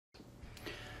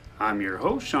I'm your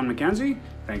host, Sean MacKenzie.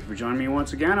 Thank you for joining me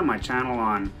once again on my channel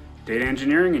on data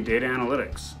engineering and data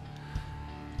analytics.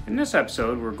 In this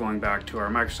episode, we're going back to our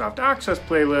Microsoft Access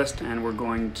playlist and we're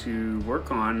going to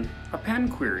work on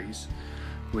append queries,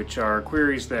 which are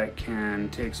queries that can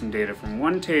take some data from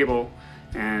one table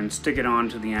and stick it on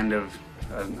to the end of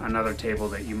another table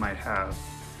that you might have.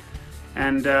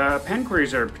 And append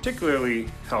queries are particularly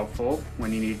helpful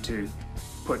when you need to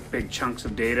put big chunks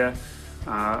of data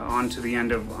onto the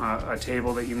end of a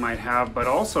table that you might have, but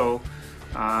also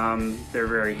they're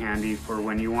very handy for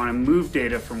when you want to move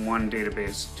data from one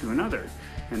database to another.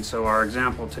 And so our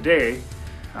example today,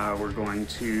 we're going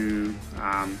to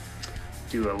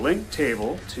do a linked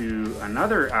table to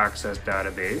another Access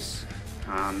database,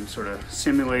 sort of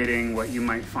simulating what you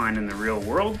might find in the real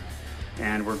world.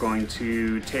 And we're going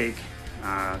to take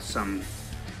some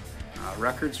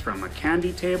records from a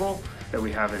MacKenzie table that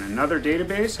we have in another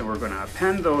database, and we're going to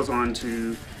append those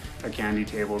onto a MacKenzie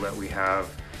table that we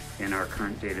have in our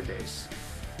current database.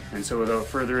 And so without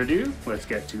further ado, let's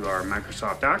get to our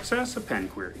Microsoft Access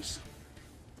append queries.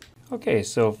 Okay,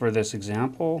 so for this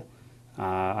example,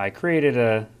 I created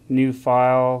a new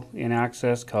file in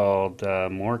Access called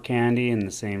MacKenzie in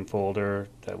the same folder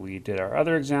that we did our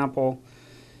other example.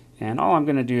 And all I'm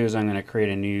going to do is I'm going to create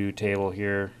a new table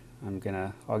here.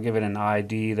 I'll give it an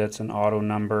ID that's an auto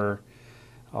number.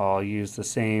 I'll use the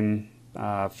same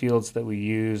fields that we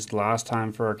used last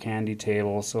time for our MacKenzie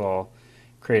table. So I'll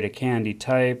create a MacKenzie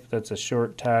type that's a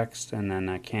short text, and then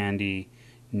a MacKenzie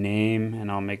name,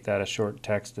 and I'll make that a short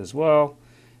text as well.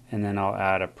 And then I'll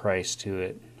add a price to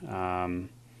it,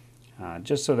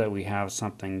 just so that we have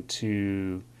something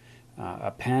to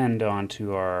append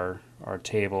onto our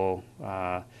table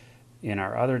in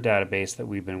our other database that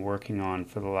we've been working on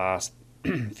for the last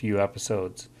few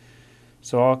episodes.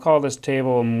 So I'll call this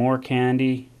table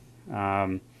MacKenzie,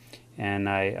 and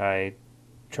I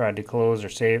tried to close or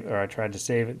save, or I tried to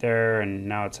save it there, and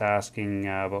now it's asking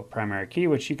about primary key,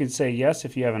 which you can say yes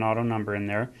if you have an auto number in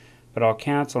there, but I'll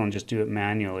cancel and just do it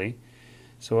manually.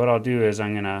 So what I'll do is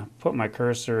I'm going to put my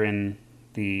cursor in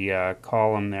the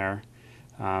column there,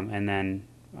 and then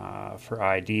for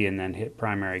ID, and then hit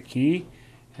primary key.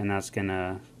 And that's going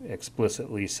to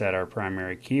explicitly set our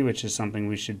primary key, which is something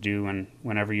we should do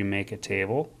whenever you make a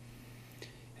table.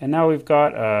 And now we've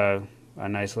got a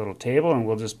nice little table, and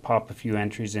we'll just pop a few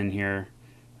entries in here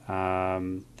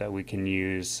that we can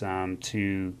use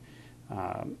to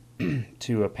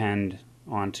append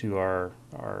onto our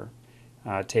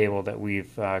table that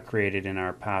we've created in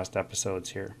our past episodes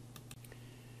here.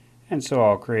 And so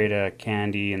I'll create a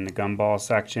candy in the gumball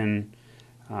section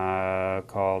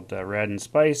called red and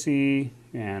spicy,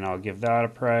 and I'll give that a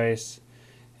price,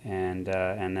 and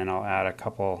then I'll add a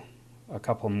couple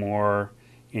more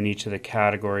in each of the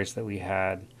categories that we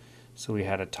had. So we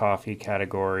had a toffee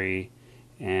category,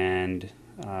 and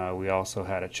we also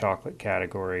had a chocolate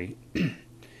category.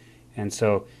 And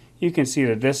so you can see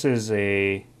that this is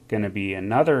going to be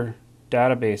another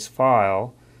database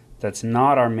file that's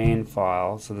not our main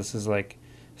file. So this is like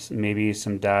maybe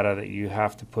some data that you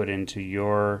have to put into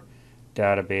your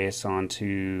database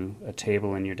onto a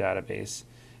table in your database,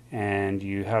 and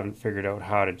you haven't figured out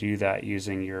how to do that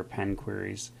using your append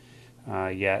queries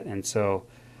yet. And so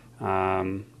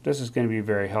this is going to be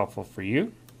very helpful for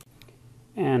you.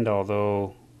 And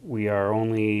although we are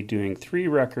only doing 3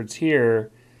 records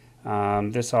here,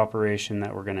 this operation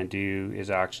that we're going to do is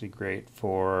actually great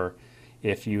for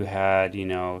if you had,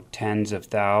 tens of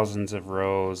thousands of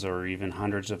rows, or even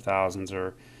hundreds of thousands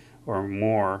or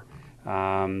more,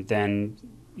 then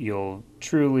you'll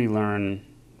truly learn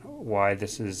why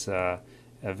this is a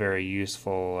very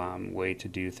useful way to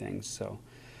do things.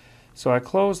 So I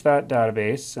closed that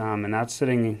database, and that's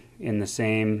sitting in the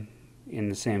same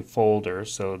folder.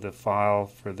 So the file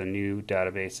for the new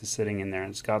database is sitting in there, and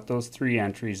it's got those 3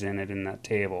 entries in it in that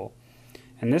table.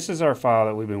 And this is our file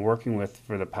that we've been working with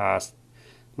for the past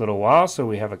little while. So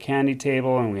we have a MacKenzie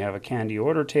table, and we have a MacKenzie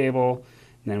order table,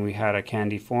 and then we had a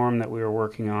MacKenzie form that we were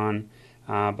working on.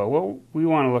 But what we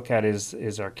want to look at is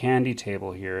our MacKenzie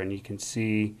table here, and you can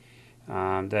see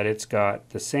that it's got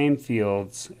the same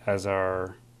fields as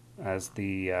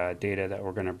the data that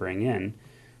we're going to bring in.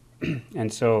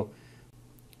 And so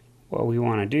what we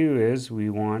want to do is we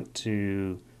want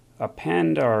to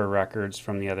append our records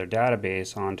from the other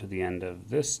database onto the end of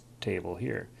this table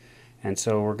here. And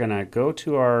so we're going to go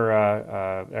to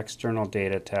our external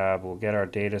data tab. We'll get our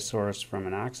data source from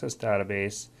an Access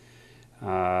database,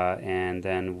 and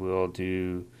then we'll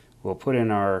put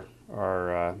in our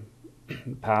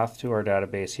path to our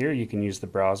database here. You can use the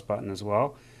browse button as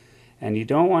well. And you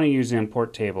don't want to use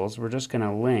import tables. We're just going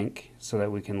to link so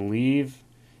that we can leave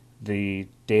the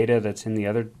data that's in the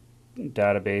other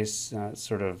database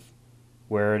sort of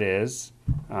where it is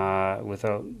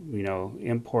without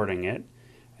importing it,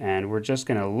 and we're just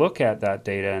going to look at that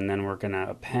data, and then we're going to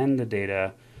append the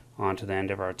data onto the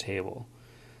end of our table.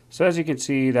 So as you can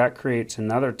see, that creates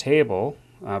another table,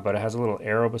 but it has a little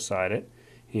arrow beside it.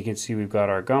 You can see we've got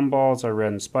our gumballs, our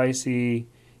red and spicy,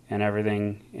 and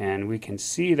everything, and we can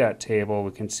see that table.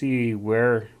 We can see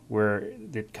where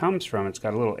it comes from. It's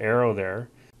got a little arrow there,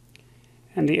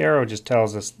 and the arrow just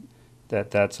tells us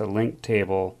that that's a linked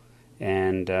table,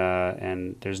 and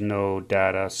there's no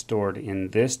data stored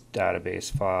in this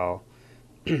database file,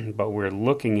 but we're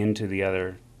looking into the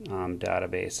other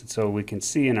database. And so we can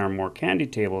see in our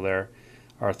MacKenzie table there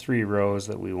are 3 rows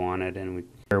that we wanted, and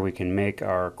where we can make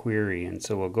our query. And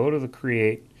so we'll go to the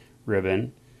Create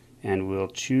ribbon, and we'll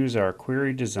choose our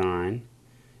query design,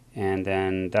 and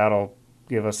then that'll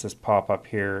give us this pop-up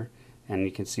here, and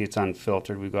you can see it's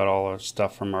unfiltered. We've got all our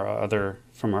stuff from our other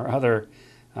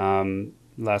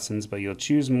lessons, but you'll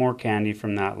choose MacKenzie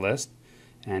from that list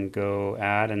and go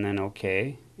Add, and then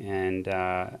OK, and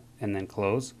then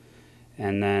Close,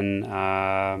 and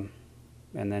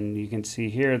then you can see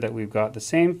here that we've got the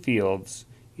same fields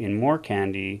in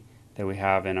MacKenzie that we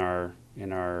have in our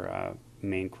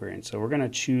main query. And so we're going to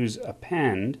choose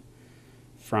Append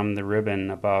from the ribbon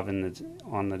above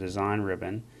on the design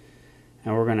ribbon,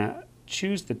 and we're going to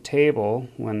choose the table.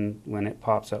 When it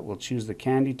pops up, we'll choose the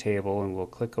MacKenzie table, and we'll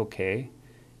click OK.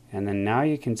 And then now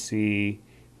you can see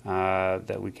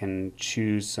that we can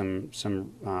choose some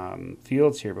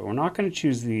fields here, but we're not going to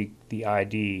choose the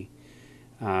ID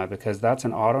because that's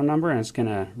an auto number, and it's going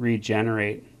to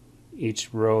regenerate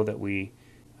each row that we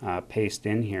paste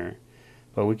in here.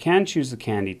 But we can choose the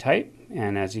MacKenzie type,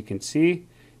 and as you can see,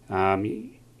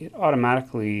 it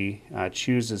automatically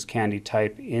chooses MacKenzie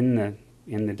type in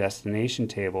the destination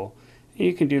table. And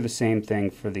you can do the same thing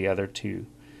for the other 2.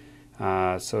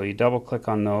 So you double click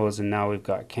on those, and now we've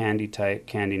got MacKenzie type,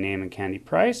 MacKenzie name, and MacKenzie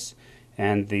price,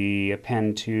 and the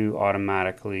append to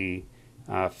automatically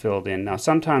filled in. Now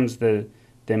sometimes they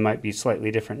might be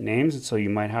slightly different names, and so you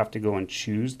might have to go and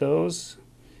choose those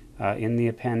in the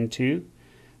append to.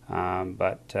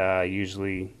 But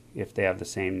usually if they have the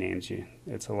same names,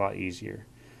 it's a lot easier.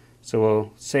 So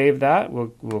we'll save that.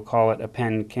 We'll call it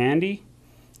Append MacKenzie,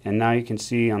 and now you can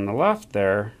see on the left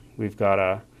there we've got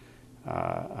a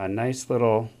nice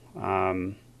little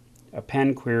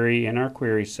append query in our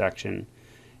query section,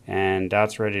 and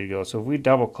that's ready to go. So if we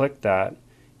double click that,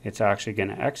 it's actually going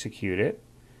to execute it,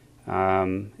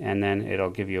 and then it'll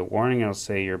give you a warning. It'll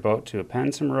say you're about to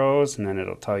append some rows, and then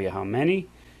it'll tell you how many.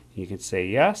 You can say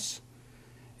yes,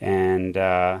 and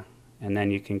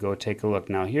then you can go take a look.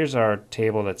 Now here's our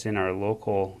table that's in our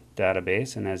local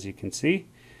database, and as you can see,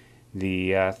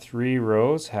 the 3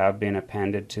 rows have been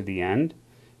appended to the end.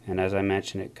 And as I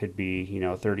mentioned, it could be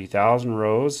 30,000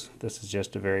 rows. This is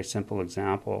just a very simple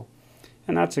example,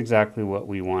 and that's exactly what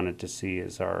we wanted to see.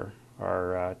 Is our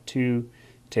 2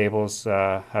 tables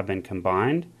have been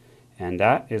combined, and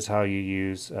that is how you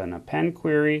use an append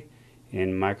query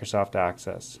in Microsoft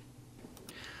Access.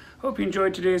 Hope you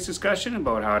enjoyed today's discussion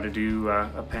about how to do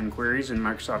append queries in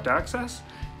Microsoft Access.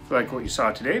 If you like what you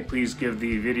saw today, please give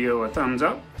the video a thumbs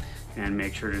up, and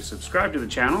make sure to subscribe to the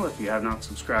channel if you have not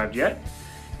subscribed yet.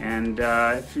 And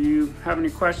if you have any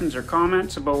questions or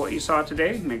comments about what you saw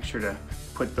today, make sure to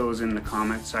put those in the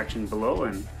comment section below,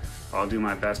 and I'll do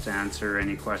my best to answer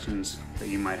any questions that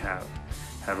you might have.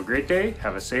 Have a great day,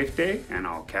 have a safe day, and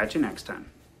I'll catch you next time.